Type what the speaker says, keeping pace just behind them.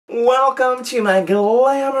Welcome to my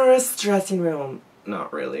glamorous dressing room.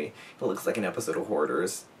 Not really. It looks like an episode of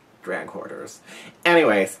Hoarders. Drag Hoarders.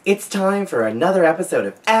 Anyways, it's time for another episode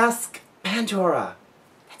of Ask Pandora.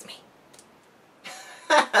 That's me.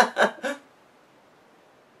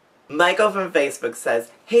 Michael from Facebook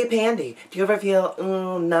says, "Hey Pandy, do you ever feel,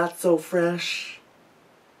 not so fresh?"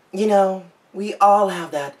 You know, we all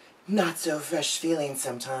have that not so fresh feeling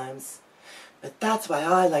sometimes. But that's why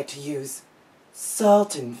I like to use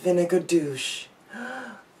salt and vinegar douche.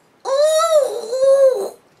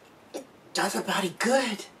 Ooh, it does our body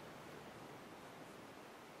good.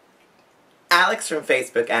 Alex from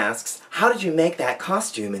Facebook asks, "How did you make that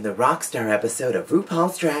costume in the Rockstar episode of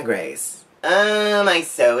RuPaul's Drag Race?" I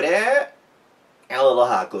sewed it. A little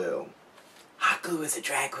hot glue. Hot glue is a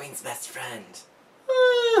drag queen's best friend.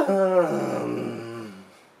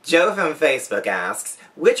 Joe from Facebook asks,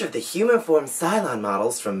 "Which of the human form Cylon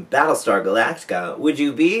models from Battlestar Galactica would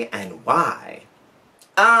you be and why?"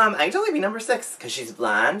 I'd only be number 6, because she's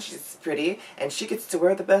blonde, she's pretty, and she gets to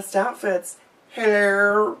wear the best outfits.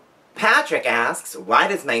 Hello. Patrick asks, "Why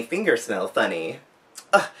does my finger smell funny?"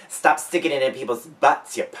 Ugh, stop sticking it in people's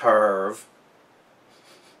butts, you perv.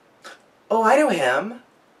 Oh, I know him.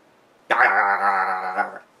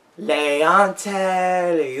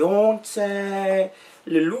 Leonte,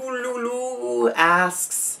 Lulu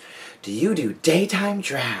asks, "Do you do daytime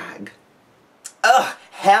drag?" Ugh,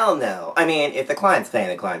 hell no. I mean, if the client's paying,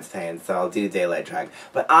 the client's paying, so I'll do daylight drag.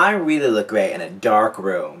 But I really look great in a dark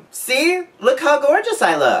room. See? Look how gorgeous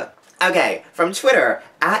I look. Okay, from Twitter,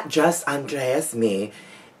 @JustAndreasMe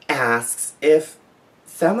asks, "If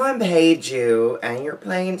someone paid you and your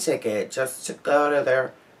plane ticket just to go to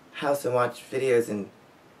their house and watch videos and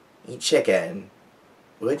eat chicken,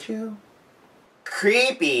 would you?"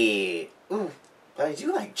 Creepy. Ooh, but I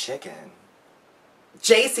do like chicken.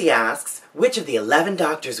 JC asks, "Which of the 11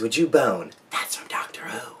 doctors would you bone?" That's from Doctor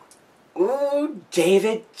Who. Ooh,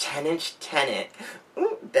 David Tennant.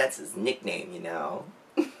 Ooh, that's his nickname, you know.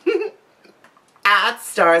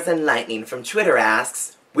 @Stars and Lightning from Twitter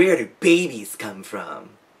asks, "Where do babies come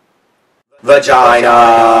from?" Vagina!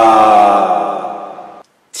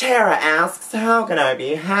 Tara asks, "How can I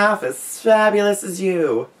be half as fabulous as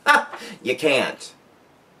you?" Ha! You can't.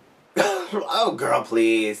 Oh, girl,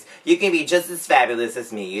 please. You can be just as fabulous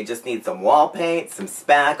as me. You just need some wall paint, some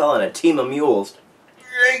spackle, and a team of mules.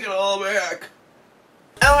 Yank it all back.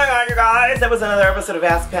 Oh my god, you guys, that was another episode of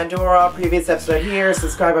Ask Pandora. Previous episode here,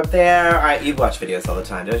 subscribe up there. Alright, you watch videos all the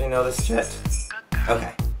time, don't you know this shit?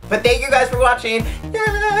 Okay. But thank you guys for watching.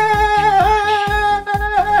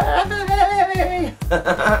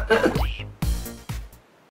 Yay!